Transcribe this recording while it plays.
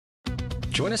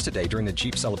Join us today during the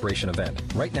Jeep Celebration event.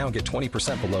 Right now, get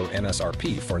 20% below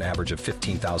MSRP for an average of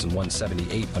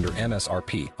 $15,178 under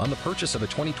MSRP on the purchase of a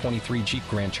 2023 Jeep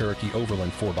Grand Cherokee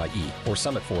Overland 4xE or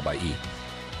Summit 4xE.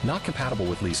 Not compatible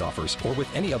with lease offers or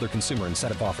with any other consumer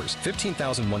incentive offers.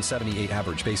 $15,178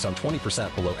 average based on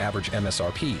 20% below average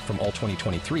MSRP from all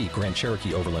 2023 Grand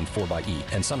Cherokee Overland 4xE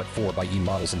and Summit 4xE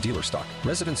models in dealer stock.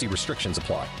 Residency restrictions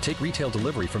apply. Take retail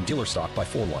delivery from dealer stock by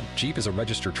 4/1. Jeep is a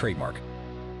registered trademark.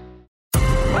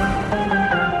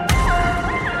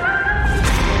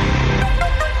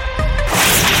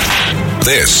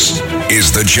 This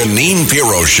is the Jeanine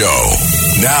Pirro Show.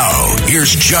 Now,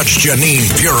 here's Judge Jeanine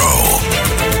Pirro.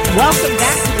 Welcome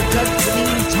back to the Judge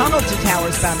Jeanine Tunnel to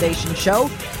Towers Foundation Show.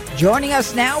 Joining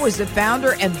us now is the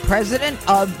founder and president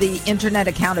of the Internet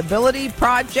Accountability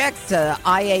Project,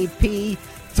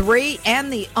 IAP3,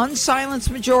 and the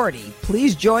Unsilenced Majority.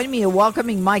 Please join me in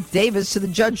welcoming Mike Davis to the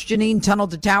Judge Jeanine Tunnel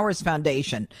to Towers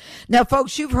Foundation. Now,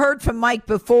 folks, you've heard from Mike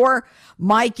before.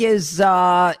 Mike is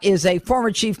a former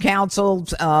chief counsel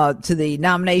to the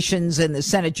nominations in the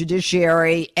Senate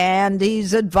Judiciary, and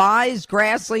he's advised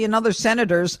Grassley and other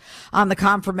senators on the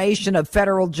confirmation of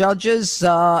federal judges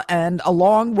and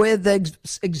along with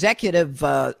executive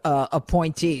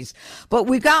appointees. But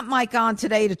we've got Mike on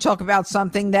today to talk about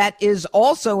something that is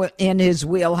also in his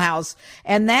wheelhouse,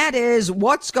 and that is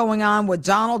what's going on with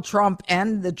Donald Trump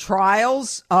and the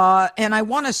trials. And I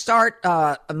want to start,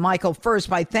 Michael, first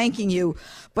by thanking you,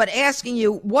 but asking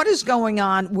you what is going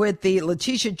on with the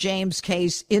Letitia James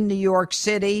case in New York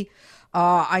City.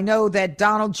 I know that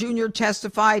Donald Jr.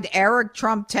 testified, Eric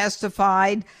Trump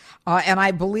testified, and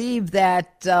I believe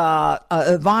that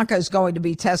Ivanka is going to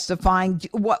be testifying.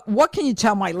 What can you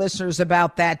tell my listeners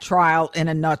about that trial in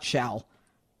a nutshell?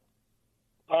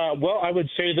 Well, I would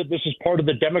say that this is part of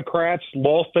the Democrats'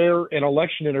 lawfare and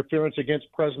election interference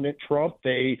against President Trump.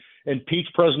 They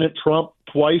impeached President Trump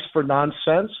twice for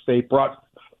nonsense. They brought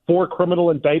 4 criminal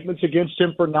indictments against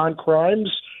him for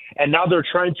non-crimes, and now they're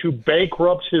trying to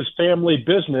bankrupt his family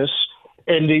business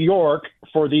in New York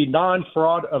for the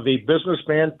non-fraud of a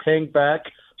businessman paying back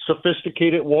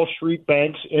sophisticated Wall Street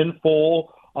banks in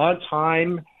full, on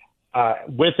time,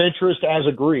 with interest as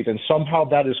agreed. And somehow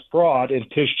that is fraud in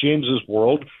Tish James's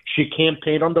world. She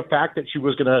campaigned on the fact that she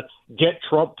was going to get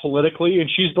Trump politically,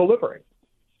 and she's delivering.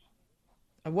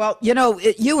 Well, you know,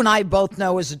 you and I both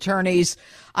know as attorneys,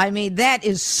 I mean, that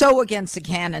is so against the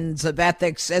canons of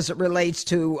ethics as it relates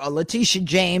to Letitia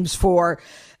James for,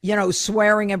 you know,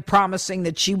 swearing and promising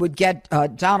that she would get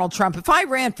Donald Trump. If I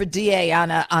ran for DA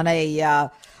on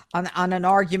an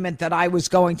argument that I was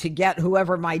going to get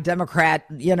whoever my Democrat,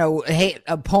 you know,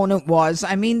 opponent was,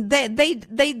 I mean,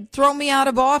 they'd throw me out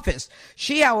of office.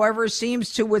 She, however,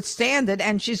 seems to withstand it,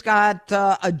 and she's got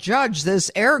a judge,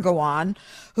 this Erdogan,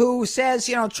 who says,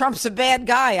 you know, Trump's a bad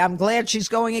guy. I'm glad she's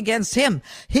going against him.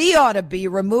 He ought to be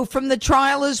removed from the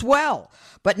trial as well.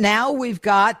 But now we've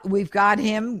got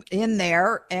him in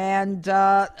there, and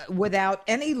without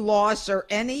any loss or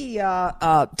any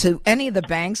to any of the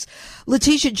banks.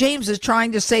 Letitia James is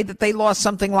trying to say that they lost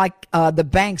something like the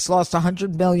banks lost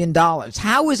 $100 million.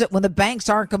 How is it when the banks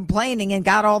aren't complaining and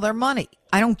got all their money?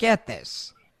 I don't get this.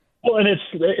 Well, and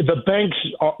the banks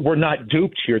were not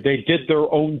duped here. They did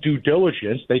their own due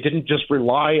diligence. They didn't just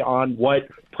rely on what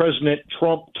President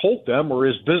Trump told them or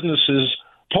his businesses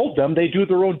told them. They do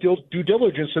their own due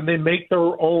diligence, and they make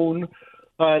their own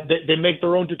they make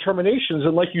their own determinations.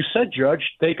 And like you said,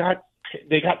 Judge, they got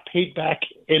paid back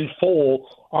in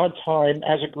full, on time,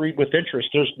 as agreed, with interest.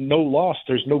 There's no loss.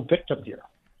 There's no victim here.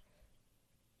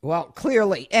 Well,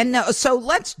 clearly. And so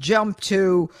let's jump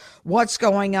to what's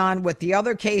going on with the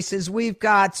other cases. We've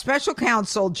got special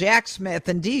counsel Jack Smith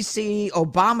and D.C.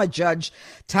 Obama judge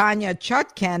Tanya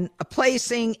Chutkan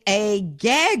placing a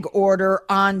gag order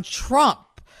on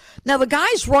Trump. Now, the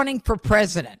guy's running for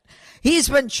president. He's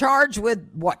been charged with,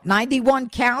 91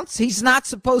 counts? He's not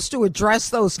supposed to address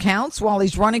those counts while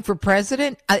he's running for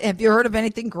president? Have you heard of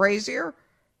anything crazier?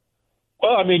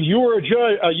 Well, I mean, you were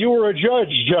a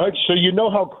judge, Judge, so you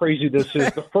know how crazy this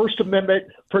is. The First Amendment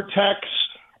protects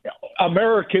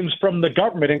Americans from the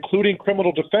government, including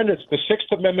criminal defendants. The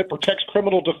Sixth Amendment protects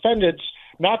criminal defendants,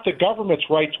 not the government's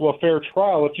right to a fair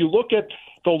trial. If you look at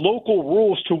the local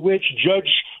rules to which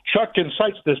Judge Chutkan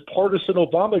cites, this partisan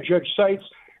Obama judge cites,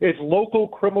 it's Local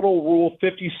Criminal Rule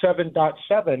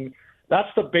 57.7. That's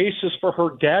the basis for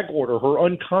her gag order, her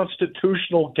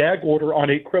unconstitutional gag order on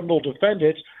a criminal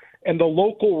defendant. And the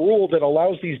local rule that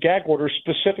allows these gag orders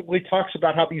specifically talks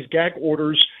about how these gag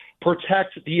orders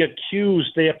protect the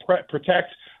accused, they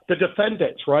protect the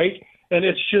defendants, right? And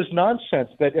it's just nonsense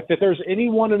that if there's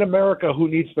anyone in America who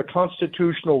needs the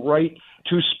constitutional right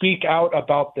to speak out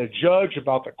about the judge,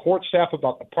 about the court staff,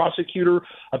 about the prosecutor,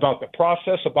 about the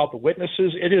process, about the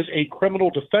witnesses. It is a criminal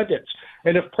defendant.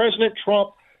 And if President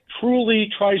Trump truly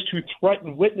tries to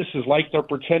threaten witnesses like they're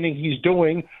pretending he's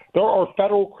doing, there are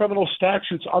federal criminal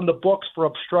statutes on the books for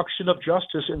obstruction of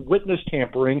justice and witness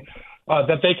tampering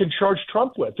that they can charge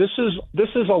Trump with. This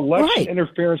is election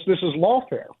interference. This is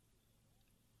lawfare.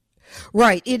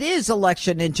 Right. It is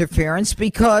election interference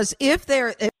because if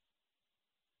this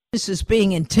is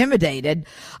being intimidated.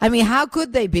 I mean, how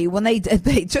could they be when they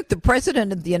took the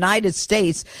president of the United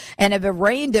States and have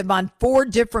arraigned him on 4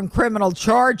 different criminal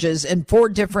charges in 4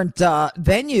 different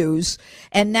venues,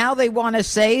 and now they want to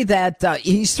say that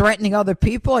he's threatening other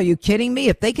people? Are you kidding me?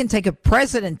 If they can take a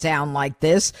president down like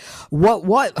this,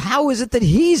 how is it that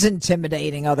he's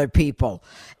intimidating other people?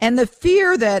 And the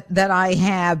fear that I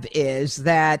have is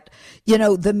that,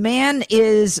 the man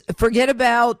forget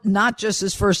about not just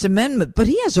his First Amendment, but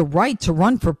he has a right to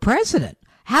run for president.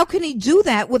 How can he do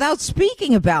that without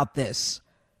speaking about this?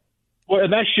 Well,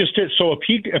 and that's just it. So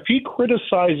if he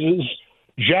criticizes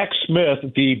Jack Smith,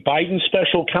 the Biden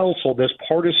special counsel, this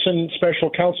partisan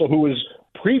special counsel who was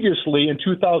previously in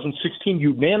 2016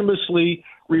 unanimously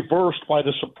reversed by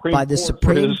the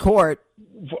Supreme Court.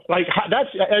 Like that's,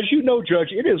 as you know,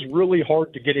 Judge, it is really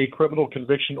hard to get a criminal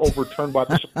conviction overturned by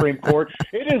the Supreme Court.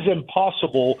 It is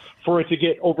impossible for it to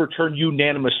get overturned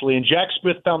unanimously. And Jack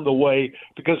Smith found the way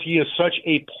because he is such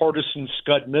a partisan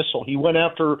scud missile. He went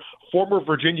after former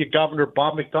Virginia Governor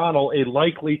Bob McDonnell, a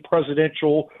likely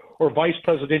presidential or vice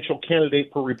presidential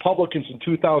candidate for Republicans in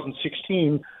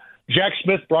 2016. Jack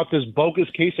Smith brought this bogus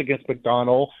case against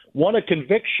McDonnell, won a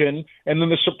conviction, and then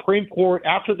the Supreme Court,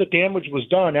 after the damage was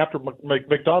done, after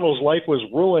McDonnell's life was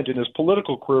ruined and his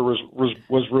political career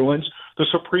was ruined, the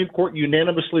Supreme Court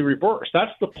unanimously reversed.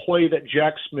 That's the play that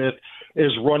Jack Smith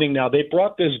is running now. They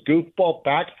brought this goofball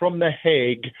back from The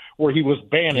Hague, where he was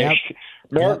banished. Yep.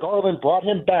 Merrick Garland brought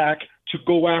him back to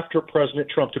go after President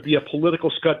Trump, to be a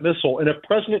political scud missile. And if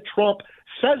President Trump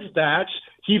says that,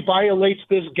 he violates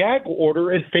this gag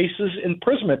order and faces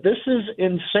imprisonment. This is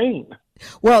insane.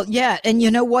 Well, yeah, and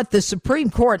you know what? The Supreme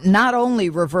Court not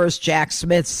only reversed Jack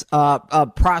Smith's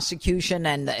prosecution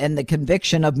and the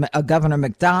conviction of Governor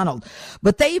McDonnell,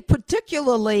 but they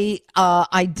particularly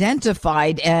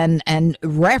identified and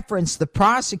referenced the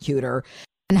prosecutor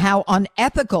and how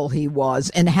unethical he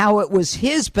was and how it was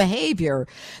his behavior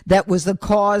that was the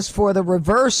cause for the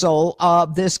reversal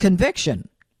of this conviction.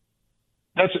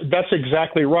 That's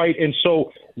exactly right. And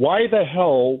so why the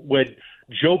hell would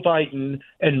Joe Biden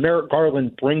and Merrick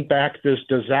Garland bring back this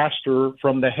disaster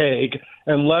from The Hague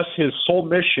unless his sole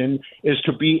mission is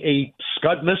to be a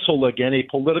scud missile again, a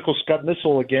political scud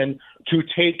missile again, to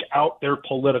take out their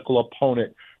political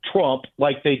opponent, Trump,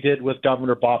 like they did with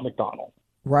Governor Bob McDonnell?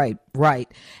 Right.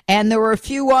 And there were a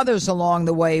few others along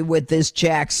the way with this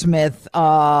Jack Smith,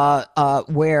 where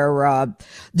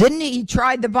didn't he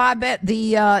tried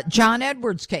the John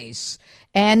Edwards case,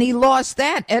 and he lost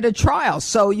that at a trial.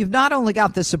 So you've not only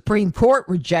got the Supreme Court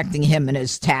rejecting him and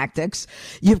his tactics,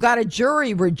 you've got a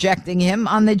jury rejecting him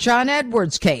on the John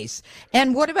Edwards case.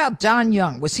 And what about Don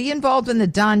Young? Was he involved in the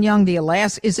Don Young, the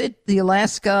Alaska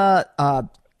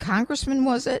congressman,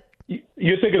 was it?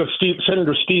 You're thinking of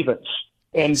Senator Stevens.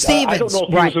 And I don't know if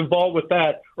he was involved with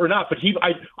that or not, but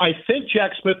I think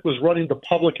Jack Smith was running the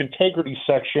public integrity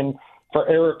section for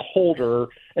Eric Holder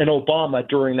and Obama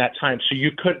during that time. So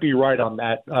you could be right on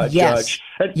that, Judge.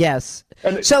 Yes.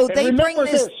 So they bring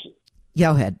this.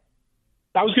 Go ahead.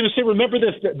 I was going to say, remember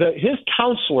this, his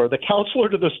counselor, the counselor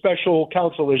to the special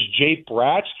counsel is Jay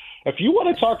Bratz. If you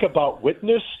want to talk about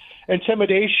witness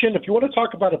intimidation, if you want to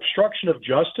talk about obstruction of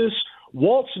justice,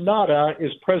 Walt Nauta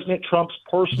is President Trump's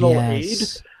personal aide,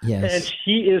 and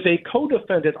he is a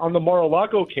co-defendant on the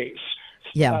Mar-a-Lago case.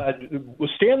 Yeah.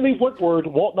 Stanley Woodward,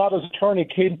 Walt Nauta's attorney,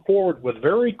 came forward with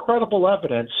very credible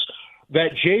evidence that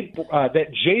Jay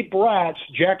Bratz,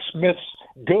 Jack Smith's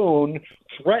goon,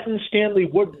 threatened Stanley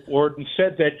Woodward and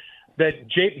said that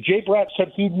Jay Bratz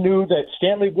said he knew that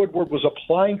Stanley Woodward was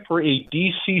applying for a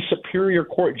D.C. Superior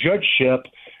Court judgeship,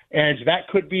 and that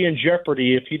could be in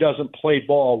jeopardy if he doesn't play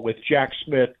ball with Jack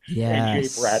Smith and Jay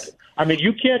Bratz. I mean,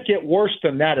 you can't get worse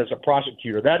than that as a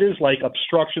prosecutor. That is like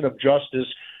obstruction of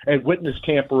justice and witness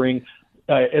tampering,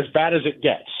 as bad as it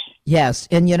gets. Yes.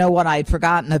 And you know what? I'd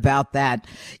forgotten about that.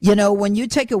 You know, when you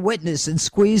take a witness and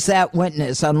squeeze that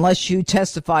witness, unless you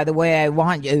testify the way I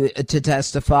want you to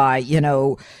testify, you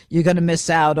know, you're going to miss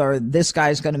out, or this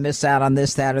guy's going to miss out on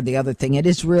this, that, or the other thing. It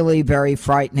is really very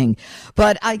frightening.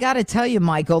 But I got to tell you,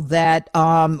 Michael, that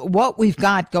what we've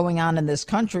got going on in this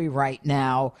country right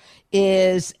now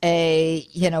is a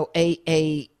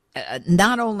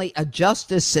not only a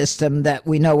justice system that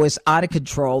we know is out of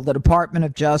control, the Department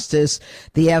of Justice,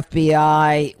 the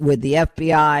FBI, with the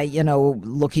FBI,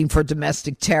 looking for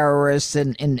domestic terrorists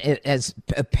and as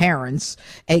parents,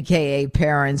 AKA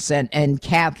parents, and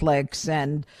Catholics,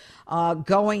 and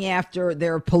going after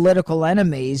their political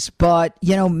enemies. But,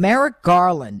 Merrick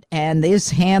Garland and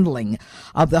his handling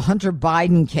of the Hunter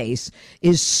Biden case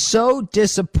is so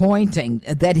disappointing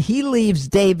that he leaves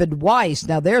David Weiss.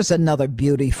 Now, there's another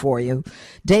beauty for you.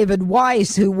 David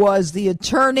Weiss, who was the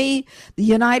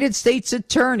United States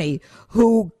attorney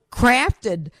who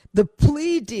crafted the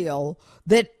plea deal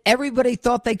that everybody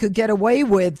thought they could get away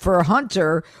with for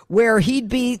Hunter, where he'd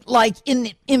be like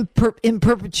in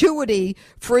perpetuity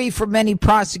free from any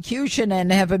prosecution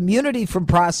and have immunity from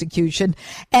prosecution.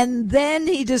 And then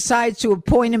he decides to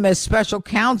appoint him as special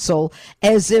counsel,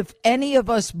 as if any of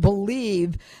us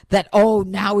believe that,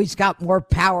 now he's got more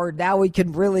power. Now he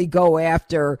can really go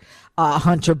after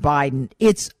Hunter Biden.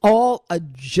 It's all a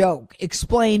joke.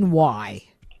 Explain why.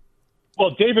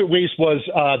 Well, David Weiss was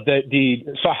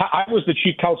so I was the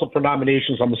chief counsel for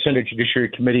nominations on the Senate Judiciary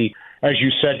Committee, as you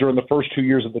said, during the first 2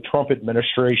 years of the Trump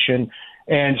administration.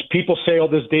 And people say,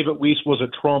 this David Weiss was a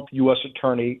Trump U.S.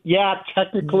 attorney. Yeah,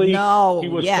 technically, he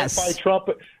was picked by Trump,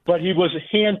 but he was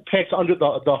handpicked under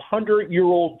the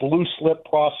 100-year-old blue slip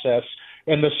process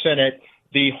in the Senate.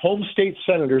 The home state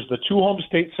senators, the two home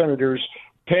state senators,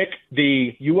 pick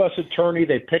the U.S. attorney,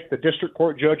 they pick the district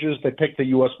court judges, they pick the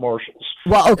U.S. marshals.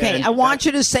 Well, okay, and I want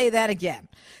you to say that again,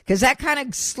 because that kind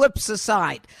of slips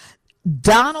aside.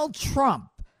 Donald Trump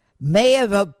may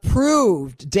have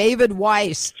approved David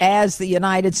Weiss as the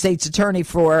United States attorney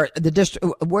for the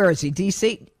district. Where is he?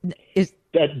 D.C.?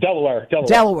 Delaware.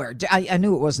 I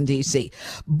knew it wasn't D.C.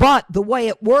 But the way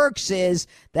it works is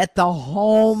that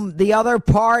the other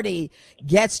party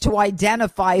gets to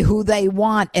identify who they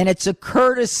want, and it's a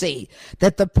courtesy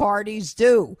that the parties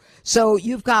do. So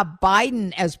you've got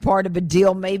Biden as part of a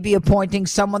deal, maybe appointing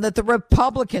someone that the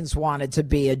Republicans wanted to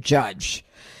be a judge.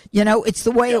 It's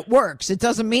the way it works. It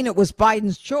doesn't mean it was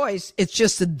Biden's choice. It's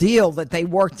just a deal that they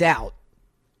worked out.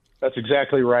 That's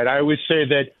exactly right. I always say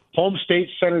that home state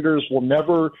senators will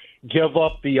never give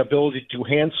up the ability to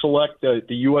hand select the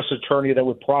U.S. attorney that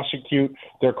would prosecute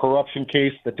their corruption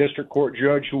case, the district court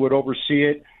judge who would oversee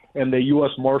it, and the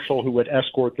U.S. marshal who would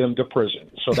escort them to prison.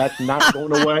 So that's not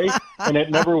going away, and it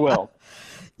never will.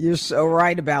 You're so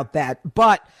right about that.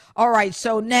 But, all right,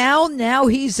 so now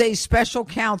he's a special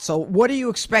counsel. What do you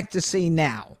expect to see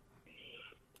now?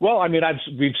 Well, I mean,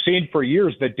 we've seen for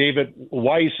years that David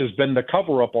Weiss has been the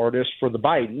cover-up artist for the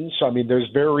Bidens. I mean, there's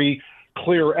very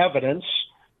clear evidence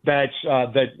that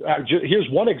here's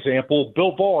one example.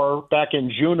 Bill Barr, back in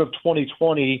June of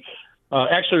 2020,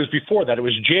 actually it was before that, it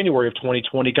was January of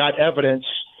 2020, got evidence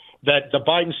that the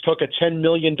Bidens took a $10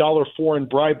 million foreign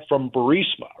bribe from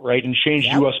Burisma, right, and changed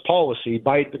U.S. policy.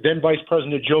 Then Vice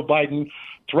President Joe Biden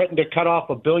threatened to cut off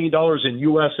 $1 billion in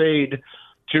U.S. aid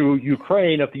to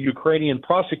Ukraine if the Ukrainian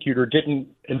prosecutor didn't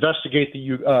investigate the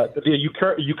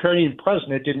Ukrainian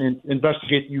president didn't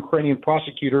investigate the Ukrainian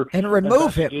prosecutor and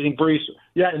remove him.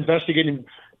 Investigating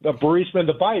Burisma and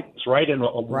the Bidens, right? And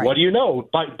what do you know?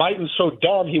 Biden's so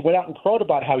dumb, he went out and crowed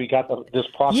about how he got this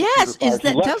prosecutor. Yes,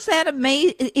 does that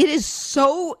amaze? It is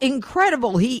so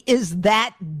incredible. He is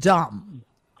that dumb.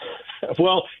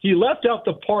 Well, he left out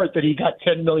the part that he got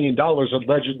 $10 million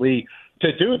allegedly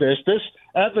to do this. This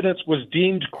evidence was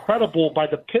deemed credible by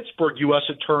the Pittsburgh U.S.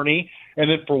 attorney,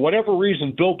 and then for whatever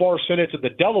reason, Bill Barr sent it to the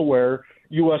Delaware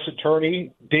U.S.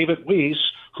 attorney, David Weiss,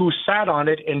 who sat on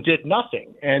it and did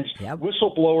nothing. And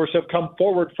whistleblowers have come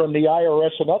forward from the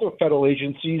IRS and other federal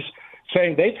agencies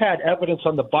saying they've had evidence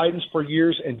on the Bidens for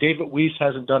years, and David Weiss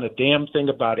hasn't done a damn thing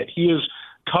about it. He is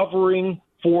covering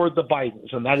for the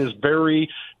Bidens, and that is very,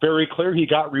 very clear. He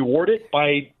got rewarded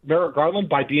by Merrick Garland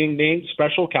by being named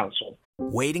special counsel.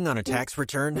 Waiting on a tax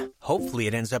return? Hopefully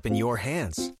it ends up in your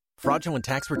hands. Fraudulent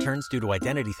tax returns due to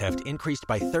identity theft increased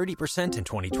by 30% in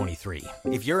 2023.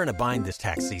 If you're in a bind this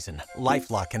tax season,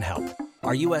 LifeLock can help.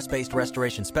 Our U.S.-based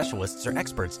restoration specialists are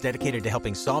experts dedicated to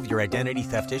helping solve your identity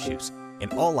theft issues.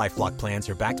 And all LifeLock plans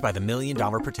are backed by the $1 Million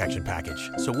Protection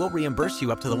Package. So we'll reimburse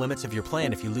you up to the limits of your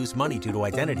plan if you lose money due to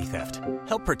identity theft.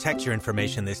 Help protect your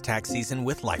information this tax season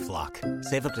with LifeLock.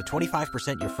 Save up to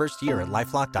 25% your first year at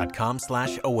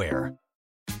LifeLock.com/aware.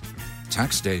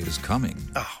 Tax day is coming.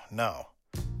 Oh, no.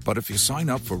 But if you sign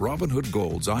up for Robinhood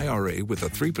Gold's IRA with a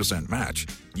 3% match,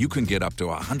 you can get up to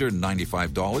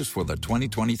 $195 for the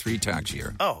 2023 tax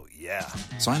year. Oh, yeah.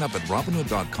 Sign up at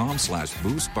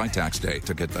Robinhood.com/boost by tax day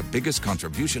to get the biggest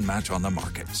contribution match on the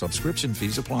market. Subscription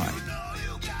fees apply.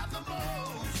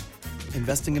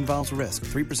 Investing involves risk.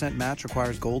 3% match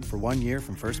requires gold for 1 year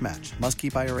from first match. Must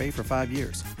keep IRA for 5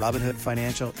 years. Robinhood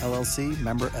Financial, LLC,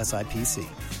 member SIPC.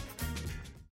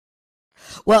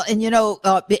 Well, and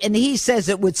and he says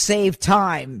it would save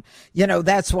time.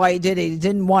 That's why he did it. He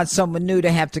didn't want someone new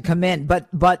to have to come in. But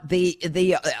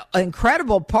the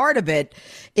incredible part of it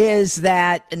is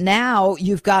that now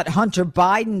you've got Hunter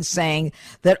Biden saying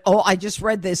that, I just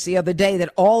read this the other day,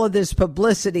 that all of this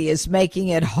publicity is making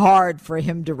it hard for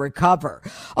him to recover.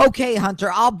 Okay,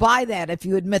 Hunter, I'll buy that if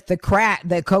you admit the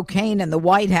cocaine in the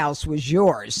White House was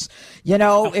yours.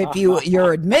 If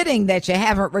you're admitting that you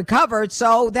haven't recovered,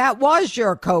 so that was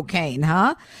your cocaine,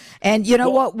 huh? And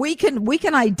what? We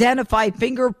can identify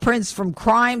fingerprints from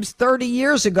crimes 30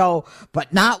 years ago,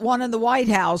 but not one in the White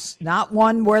House, not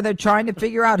one where they're trying to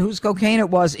figure out whose cocaine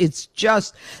it was. It's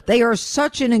just, they are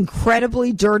such an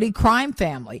incredibly dirty crime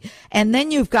family. And then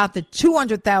you've got the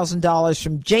 $200,000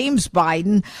 from James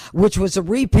Biden, which was a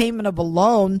repayment of a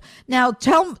loan. Now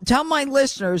tell my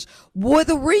listeners, with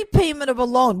a repayment of a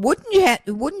loan, wouldn't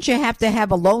you have to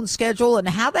have a loan schedule? And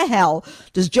how the hell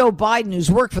does Joe Biden, who's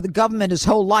worked for the government his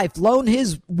whole life, loan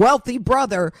his wealthy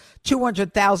brother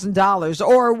 $200,000,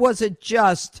 or was it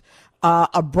just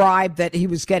a bribe that he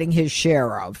was getting his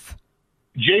share of?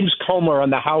 James Comer on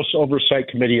the House Oversight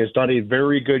Committee has done a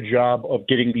very good job of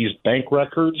getting these bank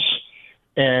records,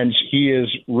 and he is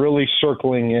really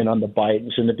circling in on the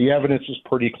Bidens, and the evidence is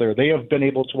pretty clear. They have been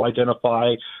able to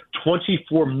identify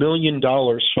 $24 million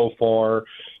so far,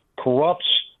 corrupt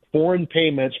foreign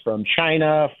payments from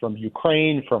China, from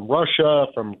Ukraine, from Russia,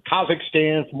 from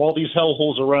Kazakhstan, from all these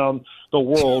hellholes around the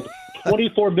world,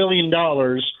 $24 million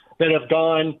that have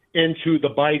gone into the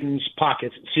Biden's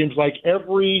pockets. It seems like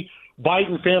every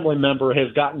Biden family member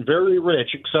has gotten very rich,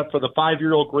 except for the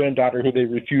 5-year-old granddaughter who they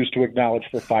refused to acknowledge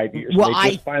for 5 years. Well,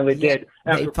 they just finally did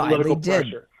after political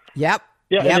pressure. Yep.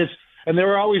 Yeah, yep. And they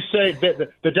were always saying that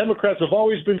the Democrats have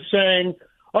always been saying,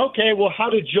 okay, well, how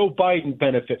did Joe Biden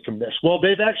benefit from this? Well,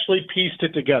 they've actually pieced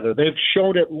it together. They've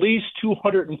shown at least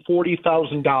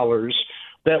 $240,000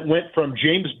 that went from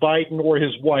James Biden or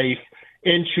his wife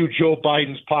into Joe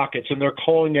Biden's pockets, and they're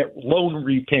calling it loan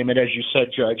repayment, as you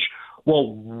said, Judge.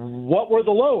 Well, what were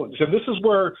the loans? And this is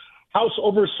where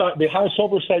the House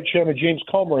Oversight Chairman James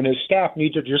Comer and his staff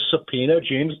need to just subpoena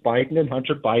James Biden and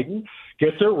Hunter Biden,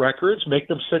 get their records, make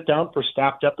them sit down for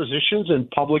staff depositions and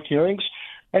public hearings,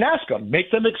 and ask them,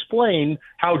 make them explain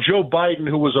how Joe Biden,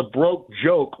 who was a broke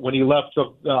joke when he left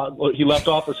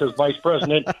office as vice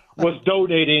president, was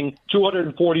donating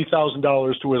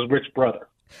 $240,000 to his rich brother.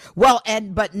 Well,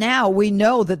 but now we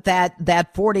know that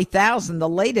 40,000, the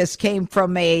latest, came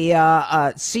from a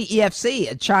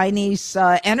CEFC, a Chinese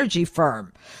energy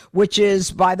firm, which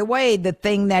is, by the way, the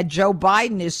thing that Joe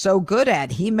Biden is so good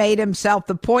at. He made himself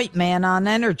the point man on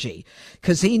energy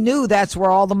because he knew that's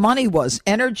where all the money was,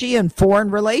 energy and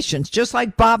foreign relations, just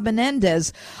like Bob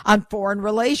Menendez on foreign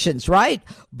relations, right?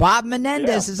 Bob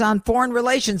Menendez is on foreign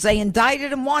relations. They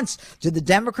indicted him once. Did the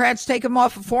Democrats take him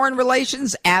off of foreign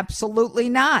relations? Absolutely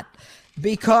not,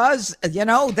 because,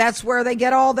 that's where they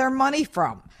get all their money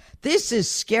from. This is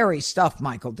scary stuff,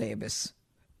 Michael Davis.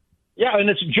 Yeah, and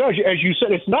it's, Judge, as you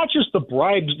said, it's not just the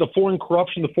bribes, the foreign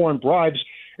corruption, the foreign bribes.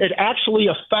 It actually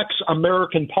affects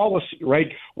American policy,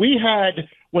 right? We had,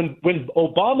 when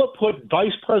Obama put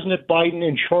Vice President Biden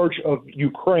in charge of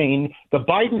Ukraine, the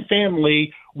Biden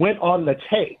family went on the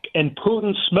take, and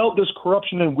Putin smelled this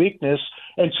corruption and weakness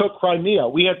and took Crimea.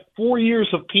 We had 4 years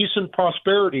of peace and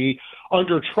prosperity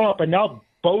under Trump, and now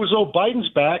Bozo Biden's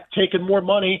back, taking more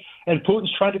money, and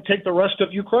Putin's trying to take the rest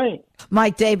of Ukraine.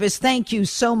 Mike Davis, thank you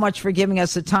so much for giving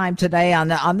us the time today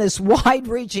on this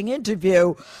wide-reaching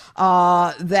interview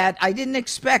that I didn't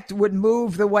expect would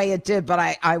move the way it did, but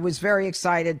I was very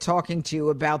excited talking to you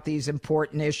about these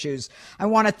important issues. I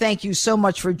want to thank you so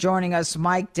much for joining us,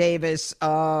 Mike Davis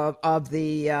of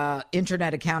the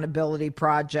Internet Accountability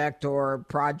Project, or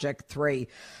Project 3.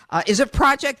 Is it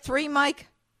Project 3, Mike?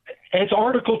 It's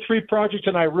Article 3 Project,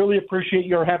 and I really appreciate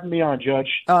your having me on, Judge.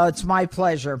 It's my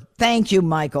pleasure. Thank you,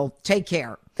 Michael. Take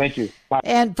care. Thank you. Bye.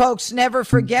 And folks, never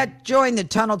forget, join the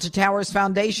Tunnel to Towers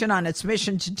Foundation on its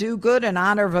mission to do good in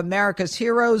honor of America's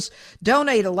heroes.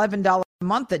 Donate $11 a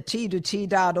month at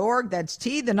T2T.org. That's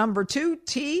T2T.org.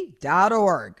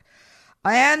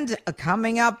 And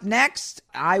coming up next,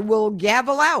 I will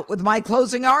gavel out with my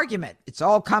closing argument. It's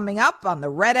all coming up on the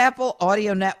Red Apple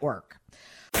Audio Network.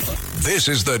 This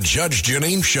is the Judge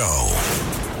Jeanine Show.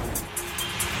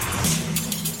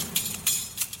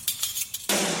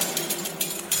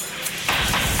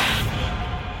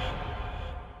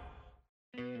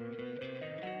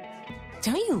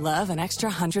 Don't you love an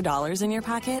extra $100 in your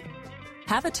pocket?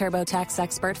 Have a TurboTax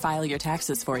expert file your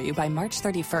taxes for you by March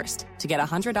 31st to get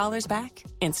 $100 back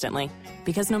instantly.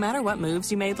 Because no matter what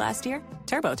moves you made last year,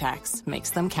 TurboTax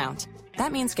makes them count.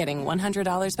 That means getting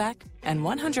 $100 back and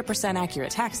 100%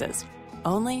 accurate taxes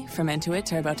only from Intuit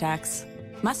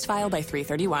TurboTax. Must file by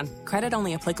 3/31. Credit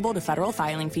only applicable to federal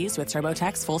filing fees with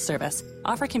TurboTax full service.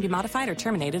 Offer can be modified or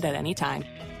terminated at any time.